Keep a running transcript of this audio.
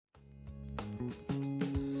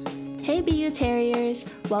Hey BU Terriers!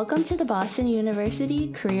 Welcome to the Boston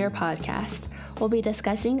University Career Podcast. We'll be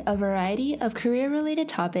discussing a variety of career-related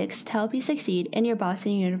topics to help you succeed in your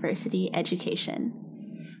Boston University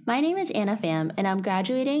education. My name is Anna Pham, and I'm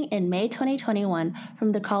graduating in May 2021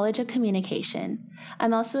 from the College of Communication.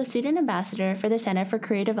 I'm also a student ambassador for the Center for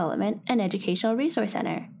Career Development and Educational Resource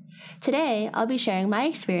Center. Today, I'll be sharing my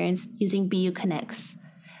experience using BU Connects.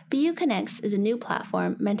 BU Connects is a new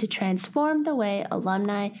platform meant to transform the way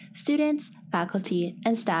alumni, students, faculty,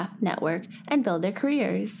 and staff network and build their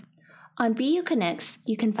careers. On BU Connects,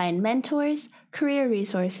 you can find mentors, career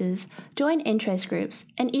resources, join interest groups,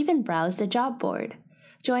 and even browse the job board.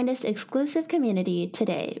 Join this exclusive community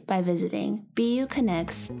today by visiting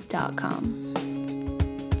buconnects.com.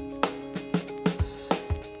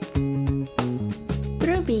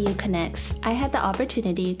 Through BU Connects, I had the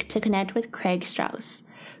opportunity to connect with Craig Strauss.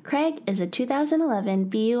 Craig is a 2011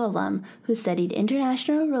 BU alum who studied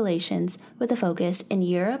international relations with a focus in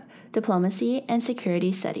Europe, diplomacy, and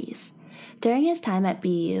security studies. During his time at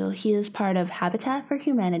BU, he was part of Habitat for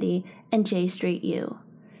Humanity and J Street U.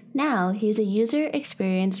 Now, he's a user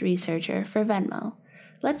experience researcher for Venmo.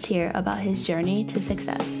 Let's hear about his journey to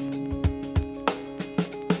success.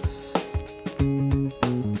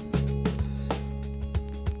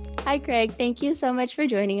 Hi, Craig. Thank you so much for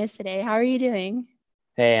joining us today. How are you doing?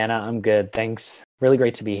 Hey, Anna, I'm good. Thanks. Really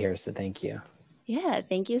great to be here, so thank you. Yeah,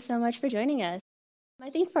 thank you so much for joining us. I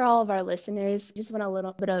think for all of our listeners, just want a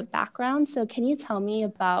little bit of background. So can you tell me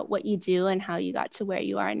about what you do and how you got to where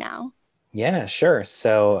you are now? Yeah, sure.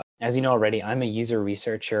 So as you know already, I'm a user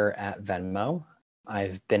researcher at Venmo.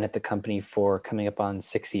 I've been at the company for coming up on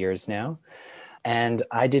 6 years now. And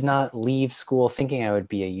I did not leave school thinking I would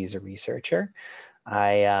be a user researcher.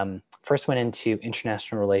 I first went into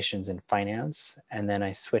international relations and finance, and then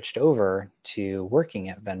I switched over to working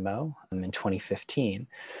at Venmo in 2015.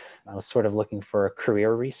 I was sort of looking for a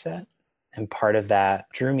career reset, and part of that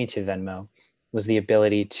drew me to Venmo was the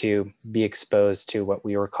ability to be exposed to what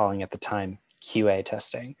we were calling at the time QA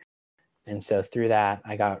testing. And so through that,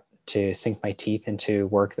 I got to sink my teeth into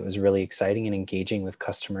work that was really exciting and engaging with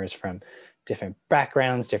customers from different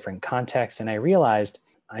backgrounds, different contexts, and I realized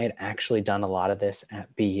I had actually done a lot of this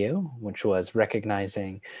at BU, which was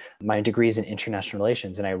recognizing my degrees in international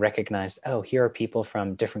relations. And I recognized, oh, here are people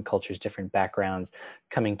from different cultures, different backgrounds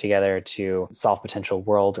coming together to solve potential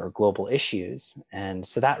world or global issues. And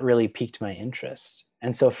so that really piqued my interest.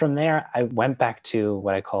 And so from there, I went back to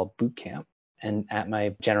what I call boot camp. And at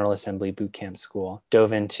my General Assembly boot camp school,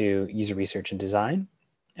 dove into user research and design,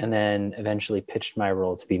 and then eventually pitched my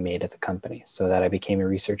role to be made at the company so that I became a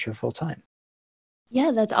researcher full time.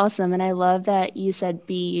 Yeah, that's awesome. And I love that you said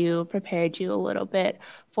BU prepared you a little bit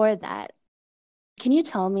for that. Can you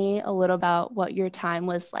tell me a little about what your time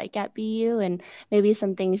was like at BU and maybe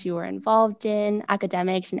some things you were involved in,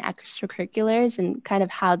 academics and extracurriculars, and kind of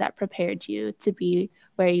how that prepared you to be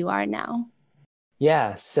where you are now?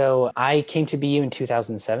 Yeah, so I came to BU in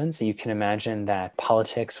 2007, so you can imagine that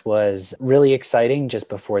politics was really exciting just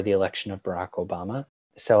before the election of Barack Obama.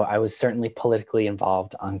 So I was certainly politically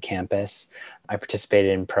involved on campus. I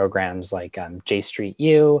participated in programs like J Street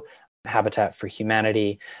U, Habitat for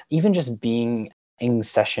Humanity. Even just being in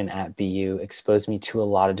session at BU exposed me to a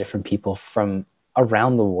lot of different people from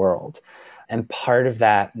around the world. And part of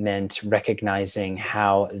that meant recognizing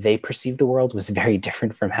how they perceived the world was very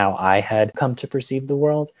different from how I had come to perceive the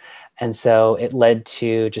world. And so it led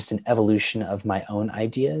to just an evolution of my own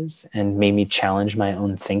ideas and made me challenge my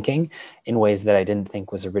own thinking in ways that I didn't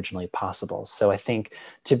think was originally possible. So I think,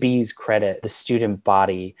 to BU's credit, the student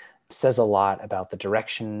body says a lot about the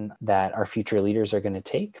direction that our future leaders are going to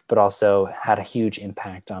take, but also had a huge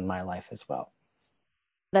impact on my life as well.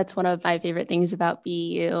 That's one of my favorite things about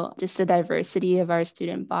BU, just the diversity of our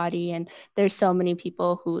student body. And there's so many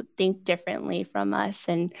people who think differently from us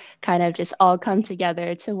and kind of just all come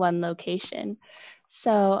together to one location.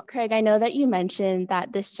 So, Craig, I know that you mentioned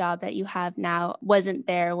that this job that you have now wasn't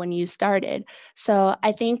there when you started. So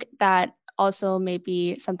I think that also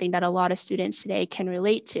maybe something that a lot of students today can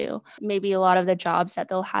relate to. Maybe a lot of the jobs that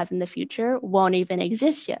they'll have in the future won't even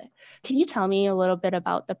exist yet. Can you tell me a little bit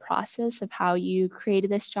about the process of how you created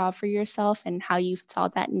this job for yourself and how you saw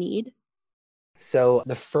that need? So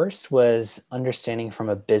the first was understanding from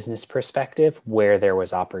a business perspective where there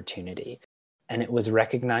was opportunity. And it was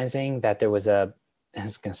recognizing that there was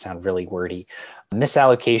it's going to sound really wordy,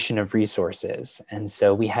 misallocation of resources. And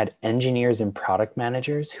so we had engineers and product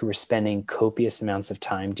managers who were spending copious amounts of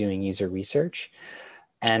time doing user research.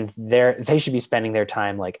 And they should be spending their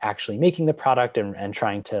time like actually making the product and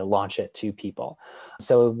trying to launch it to people.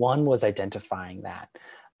 So one was identifying that.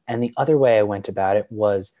 And the other way I went about it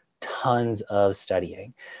was tons of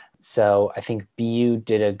studying. So I think BU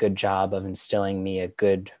did a good job of instilling me a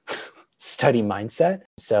good study mindset.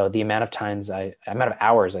 So the amount of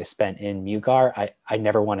hours I spent in MUGAR, I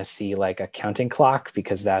never want to see like a counting clock,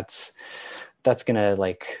 because that's gonna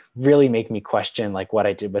like really make me question like what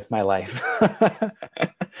I did with my life.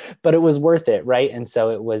 But it was worth it, right? And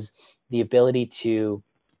so it was the ability to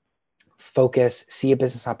focus, see a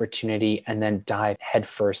business opportunity, and then dive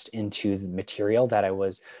headfirst into the material that I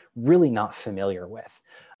was really not familiar with.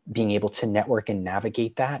 Being able to network and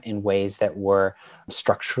navigate that in ways that were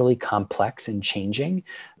structurally complex and changing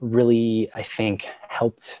really, I think,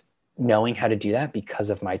 helped knowing how to do that because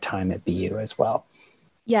of my time at BU as well.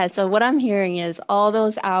 Yeah, so what I'm hearing is all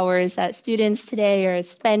those hours that students today are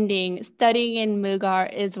spending studying in MUGAR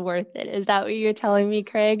is worth it. Is that what you're telling me,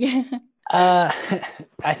 Craig? Uh,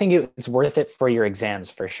 I think it's worth it for your exams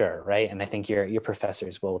for sure, right? And I think your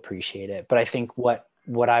professors will appreciate it. But I think what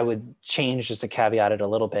I would change, just to caveat it a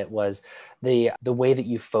little bit, was the way that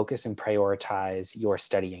you focus and prioritize your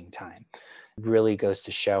studying time really goes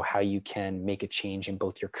to show how you can make a change in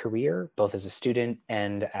both your career, both as a student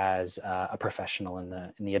and as a professional in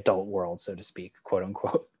the adult world, so to speak, quote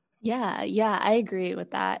unquote. Yeah, I agree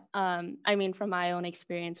with that. I mean, from my own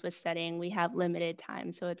experience with studying, we have limited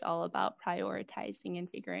time, so it's all about prioritizing and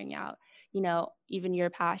figuring out, even your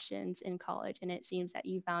passions in college. And it seems that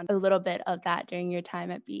you found a little bit of that during your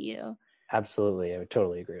time at BU. Absolutely. I would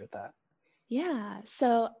totally agree with that. Yeah,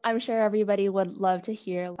 so I'm sure everybody would love to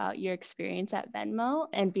hear about your experience at Venmo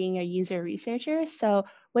and being a user researcher. So,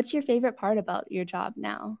 what's your favorite part about your job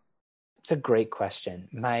now? It's a great question.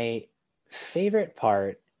 My favorite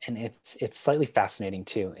part, and it's slightly fascinating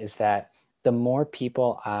too, is that the more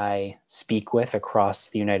people I speak with across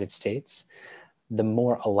the United States, the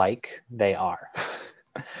more alike they are.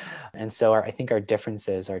 And so I think our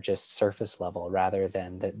differences are just surface level rather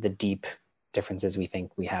than the deep differences we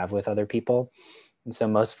think we have with other people. And so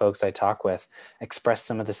most folks I talk with express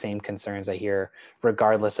some of the same concerns I hear,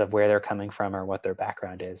 regardless of where they're coming from or what their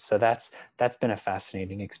background is. So that's been a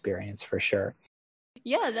fascinating experience for sure.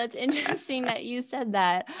 Yeah, that's interesting that you said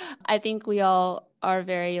that. I think we all are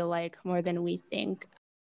very alike more than we think.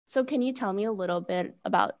 So, can you tell me a little bit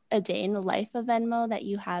about a day in the life of Venmo that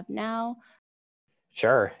you have now?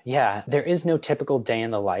 Sure. Yeah. There is no typical day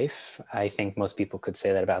in the life. I think most people could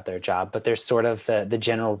say that about their job, but there's sort of the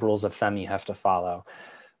general rules of thumb you have to follow,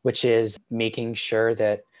 which is making sure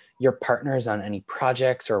that your partners on any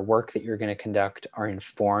projects or work that you're going to conduct are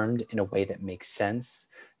informed in a way that makes sense,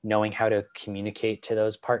 knowing how to communicate to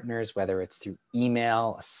those partners, whether it's through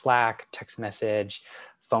email, a Slack, text message,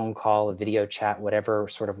 phone call, a video chat, whatever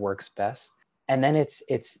sort of works best. And then it's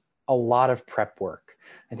a lot of prep work.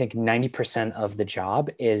 I think 90% of the job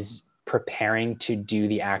is preparing to do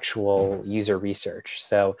the actual user research.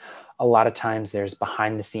 So a lot of times there's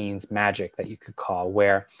behind the scenes magic that you could call,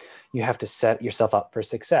 where you have to set yourself up for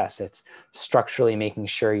success. It's structurally making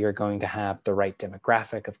sure you're going to have the right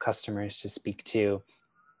demographic of customers to speak to,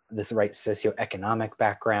 this right socioeconomic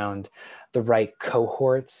background, the right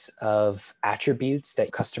cohorts of attributes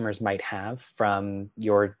that customers might have from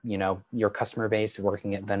your customer base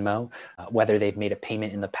working at Venmo, whether they've made a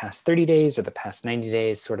payment in the past 30 days or the past 90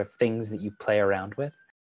 days, sort of things that you play around with.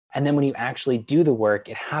 And then when you actually do the work,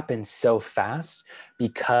 it happens so fast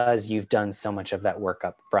because you've done so much of that work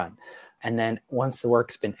up front. And then once the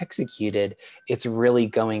work's been executed, it's really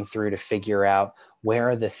going through to figure out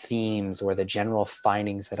where are the themes or the general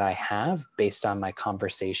findings that I have based on my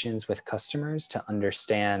conversations with customers to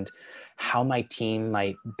understand how my team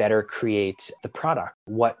might better create the product,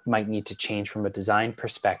 what might need to change from a design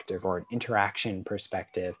perspective or an interaction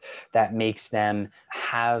perspective that makes them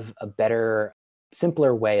have a better,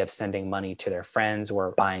 simpler way of sending money to their friends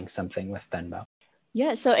or buying something with Venmo.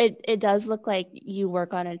 Yeah, so it does look like you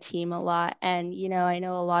work on a team a lot. And, I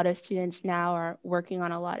know a lot of students now are working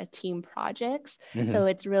on a lot of team projects. Mhm. So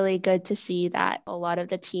it's really good to see that a lot of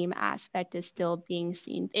the team aspect is still being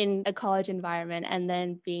seen in a college environment and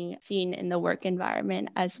then being seen in the work environment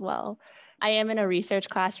as well. I am in a research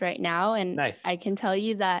class right now, and Nice. I can tell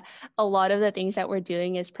you that a lot of the things that we're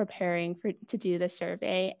doing is preparing to do the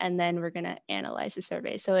survey, and then we're going to analyze the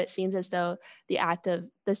survey. So it seems as though the act of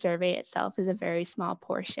the survey itself is a very small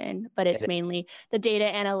portion, but it's mainly the data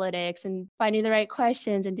analytics and finding the right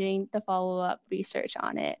questions and doing the follow-up research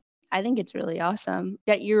on it. I think it's really awesome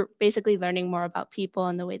that you're basically learning more about people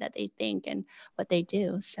and the way that they think and what they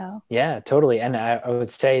do. So, Yeah, totally. And I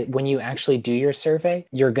would say when you actually do your survey,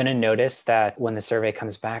 you're going to notice that when the survey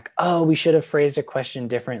comes back, oh, we should have phrased a question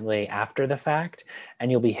differently after the fact, and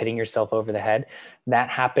you'll be hitting yourself over the head. That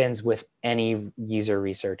happens with any user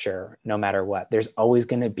researcher, no matter what. There's always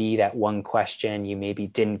going to be that one question you maybe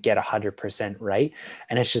didn't get 100% right.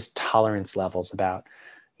 And it's just tolerance levels about,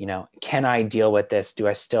 can I deal with this? Do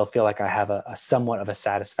I still feel like I have a somewhat of a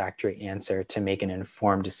satisfactory answer to make an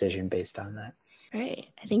informed decision based on that? right.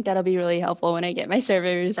 I think that'll be really helpful when I get my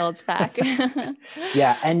survey results back.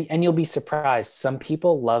 Yeah, and you'll be surprised. Some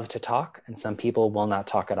people love to talk and some people will not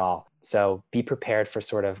talk at all. So be prepared for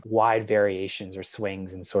sort of wide variations or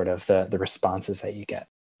swings in sort of the responses that you get.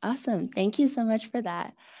 Awesome. Thank you so much for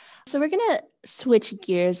that. So, we're going to switch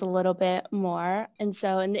gears a little bit more. And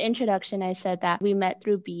so, in the introduction, I said that we met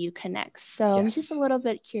through BU Connects. So, I'm just a Yes. little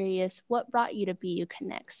bit curious, what brought you to BU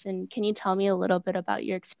Connects? And can you tell me a little bit about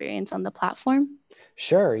your experience on the platform?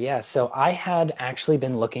 Sure. Yeah. So I had actually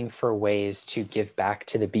been looking for ways to give back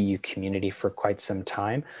to the BU community for quite some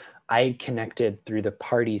time. I had connected through the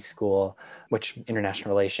Party School, which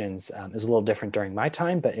international relations is a little different during my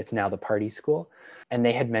time, but it's now the Party School. And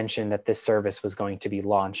they had mentioned that this service was going to be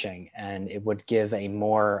launching and it would give a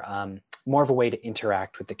more of a way to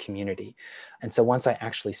interact with the community. And so once I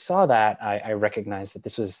actually saw that, I recognized that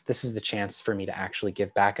this is the chance for me to actually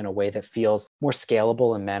give back in a way that feels more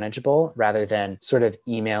scalable and manageable rather than sort of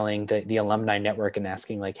emailing the alumni network and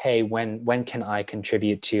asking like, hey, when can I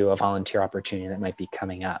contribute to a volunteer opportunity that might be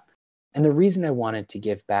coming up? And the reason I wanted to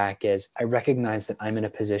give back is I recognize that I'm in a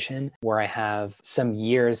position where I have some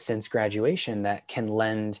years since graduation that can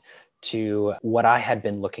lend to what I had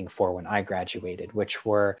been looking for when I graduated, which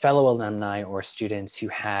were fellow alumni or students who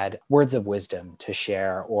had words of wisdom to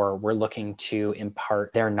share or were looking to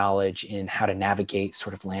impart their knowledge in how to navigate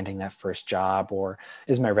sort of landing that first job, or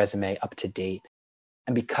is my resume up to date?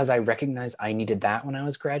 And because I recognized I needed that when I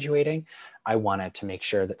was graduating, I wanted to make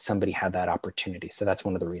sure that somebody had that opportunity. So that's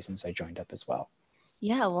one of the reasons I joined up as well.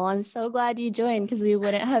 Yeah, well, I'm so glad you joined because we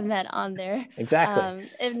wouldn't have met on there Exactly.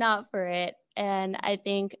 if not for it. And I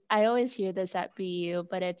think I always hear this at BU,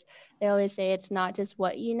 but they always say it's not just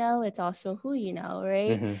what you know, it's also who you know,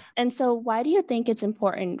 right? Mhm. And so, why do you think it's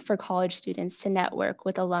important for college students to network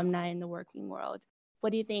with alumni in the working world? What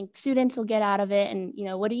do you think students will get out of it? And,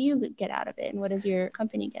 what do you get out of it? And what does your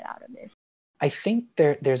company get out of it? I think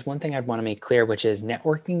there's one thing I'd want to make clear, which is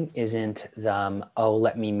networking isn't oh,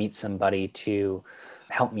 let me meet somebody to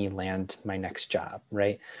help me land my next job,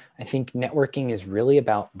 right? I think networking is really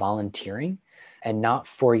about volunteering and not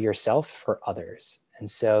for yourself, for others. And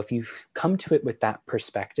so if you come to it with that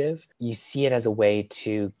perspective, you see it as a way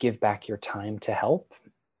to give back your time to help.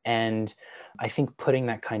 And I think putting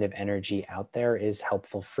that kind of energy out there is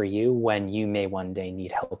helpful for you when you may one day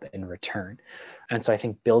need help in return. And so I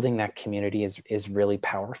think building that community is really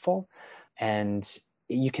powerful. And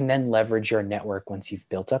you can then leverage your network once you've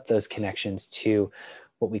built up those connections to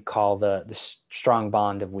what we call the strong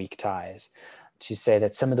bond of weak ties, to say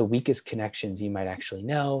that some of the weakest connections you might actually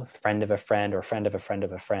know, friend of a friend or friend of a friend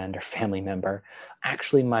of a friend or family member,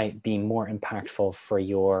 actually might be more impactful for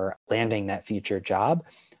your landing that future job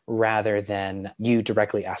rather than you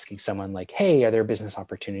directly asking someone like, hey, are there business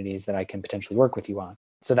opportunities that I can potentially work with you on?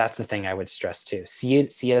 So that's the thing I would stress too. See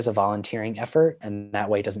it as a volunteering effort, and that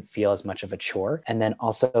way it doesn't feel as much of a chore. And then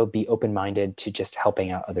also be open-minded to just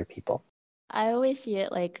helping out other people. I always see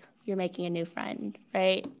it like you're making a new friend,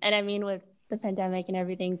 right? And I mean, with the pandemic and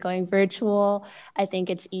everything going virtual, I think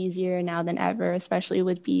it's easier now than ever, especially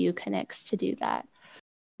with BU Connects, to do that.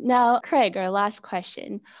 Now, Craig, our last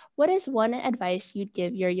question. What is one advice you'd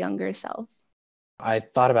give your younger self? I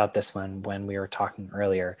thought about this one when we were talking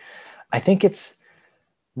earlier. I think it's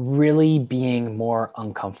really being more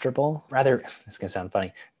uncomfortable, rather, this is going to sound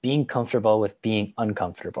funny, being comfortable with being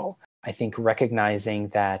uncomfortable. I think recognizing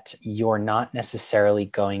that you're not necessarily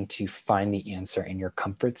going to find the answer in your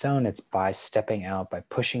comfort zone. It's by stepping out, by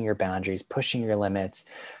pushing your boundaries, pushing your limits,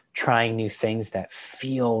 trying new things that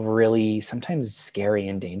feel really sometimes scary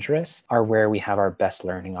and dangerous are where we have our best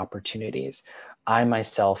learning opportunities. I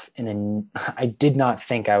myself, I did not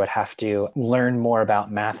think I would have to learn more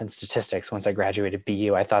about math and statistics once I graduated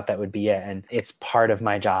BU. I thought that would be it. And it's part of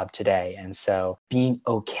my job today. And so being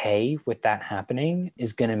okay with that happening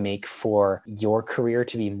is going to make for your career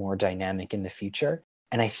to be more dynamic in the future.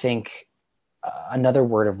 And I think another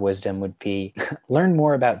word of wisdom would be learn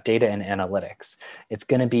more about data and analytics. It's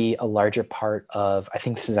going to be a larger part of, I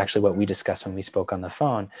think this is actually what we discussed when we spoke on the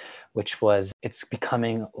phone, which was it's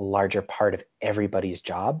becoming a larger part of everybody's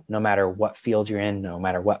job, no matter what field you're in, no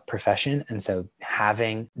matter what profession. And so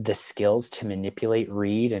having the skills to manipulate,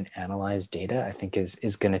 read, and analyze data, I think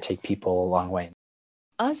is going to take people a long way.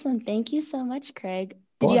 Awesome. Thank you so much, Craig.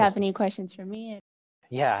 Did you have any questions for me?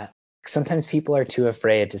 Yeah. Sometimes people are too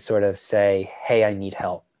afraid to sort of say, hey, I need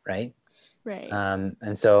help, right? Right.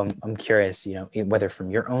 And so I'm curious, whether from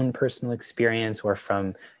your own personal experience or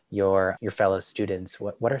from your fellow students,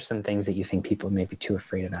 what are some things that you think people may be too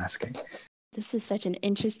afraid of asking? This is such an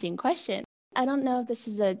interesting question. I don't know if this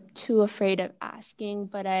is a too afraid of asking,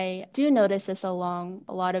 but I do notice this along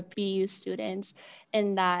a lot of BU students,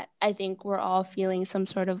 in that I think we're all feeling some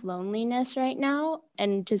sort of loneliness right now,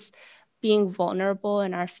 and just being vulnerable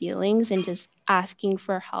in our feelings and just asking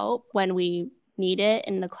for help when we need it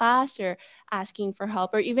in the class, or asking for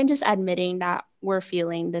help, or even just admitting that we're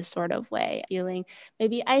feeling this sort of way, feeling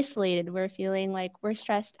maybe isolated, we're feeling like we're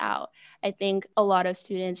stressed out. I think a lot of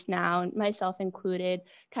students now, myself included,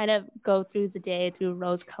 kind of go through the day through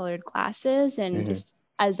rose-colored glasses and just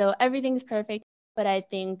as though everything's perfect. But I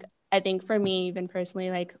think for me, even personally,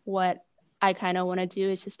 like what I kind of want to do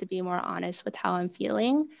is just to be more honest with how I'm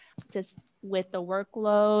feeling, just with the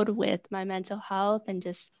workload, with my mental health, and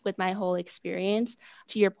just with my whole experience.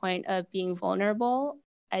 To your point of being vulnerable,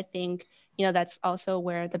 I think, that's also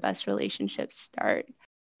where the best relationships start.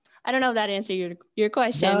 I don't know if that answered your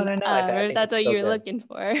question, No. or if that's what you're looking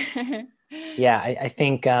for. Yeah, I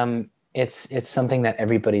think it's something that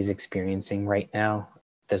everybody's experiencing right now.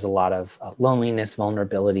 There's a lot of loneliness,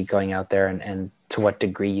 vulnerability going out there, and to what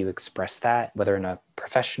degree you express that, whether in a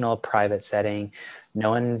professional, private setting, no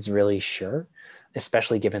one's really sure,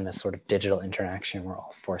 especially given the sort of digital interaction we're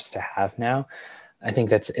all forced to have now. I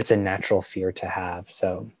think it's a natural fear to have.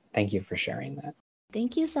 So thank you for sharing that.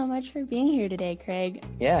 Thank you so much for being here today, Craig.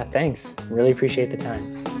 Yeah, thanks. Really appreciate the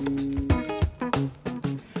time.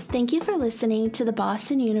 Thank you for listening to the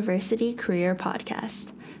Boston University Career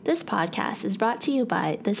Podcast. This podcast is brought to you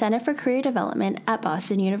by the Center for Career Development at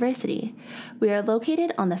Boston University. We are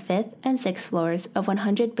located on the 5th and 6th floors of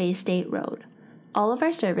 100 Bay State Road. All of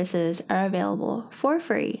our services are available for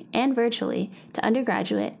free and virtually to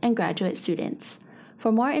undergraduate and graduate students.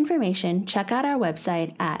 For more information, check out our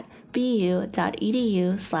website at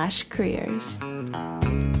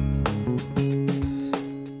bu.edu/careers.